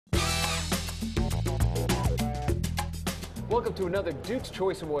welcome to another Duke's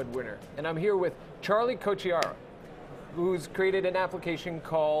Choice Award winner. And I'm here with Charlie Cocchiaro, who's created an application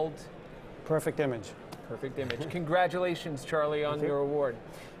called Perfect Image. Perfect Image. Congratulations, Charlie, on your award.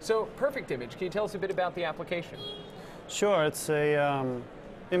 So, Perfect Image, can you tell us a bit about the application? Sure, it's a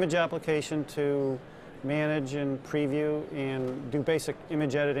image application to manage and preview and do basic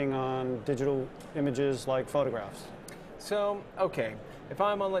image editing on digital images like photographs. So, okay, if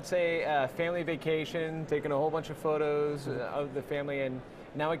I'm on, let's say, a family vacation, taking a whole bunch of photos of the family, and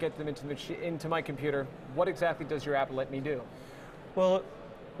now I get them into my computer, what exactly does your app let me do? Well,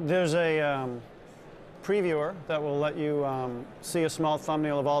 there's a previewer that will let you see a small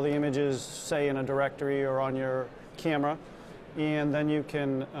thumbnail of all the images, say in a directory or on your camera, and then you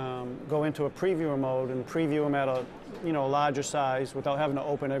can go into a previewer mode and preview them at a larger size without having to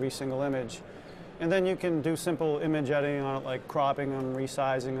open every single image. And then you can do simple image editing on it, like cropping them,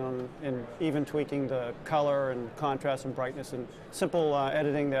 resizing them, and even tweaking the color and contrast and brightness, and simple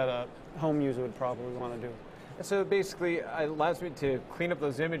editing that a home user would probably want to do. And so basically, it allows me to clean up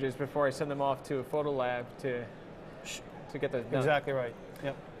those images before I send them off to a photo lab to get those done. Exactly right.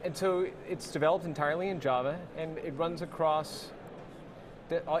 Yep. And so it's developed entirely in Java, and it runs across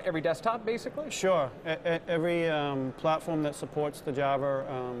every desktop, basically? Sure. Every platform that supports the Java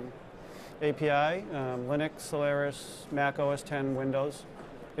API, Linux, Solaris, Mac OS X, Windows,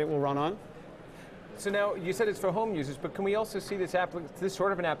 it will run on. So now, you said it's for home users, but can we also see this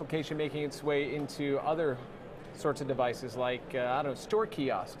sort of an application making its way into other sorts of devices, like, I don't know, store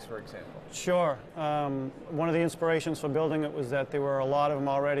kiosks, for example? Sure. One of the inspirations for building it was that there were a lot of them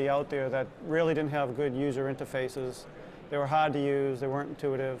already out there that really didn't have good user interfaces. They were hard to use, they weren't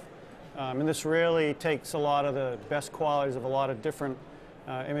intuitive. And this really takes a lot of the best qualities of a lot of different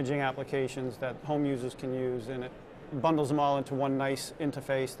imaging applications that home users can use, and it bundles them all into one nice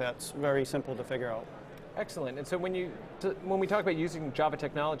interface that's very simple to figure out. Excellent. And so when we talk about using Java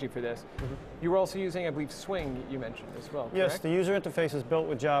technology for this, you were also using, I believe, Swing, you mentioned as well, correct? Yes, the user interface is built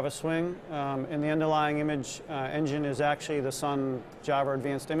with Java Swing, and the underlying image engine is actually the Sun Java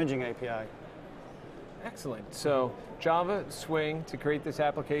Advanced Imaging API. Excellent. So Java, Swing, to create this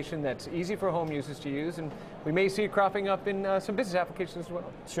application that's easy for home users to use, and we may see it cropping up in some business applications as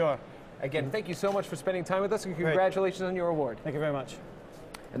well. Sure. Again, thank you so much for spending time with us, and congratulations on your award. Thank you very much.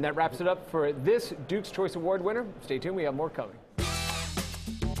 And that wraps it up for this Duke's Choice Award winner. Stay tuned, we have more coming.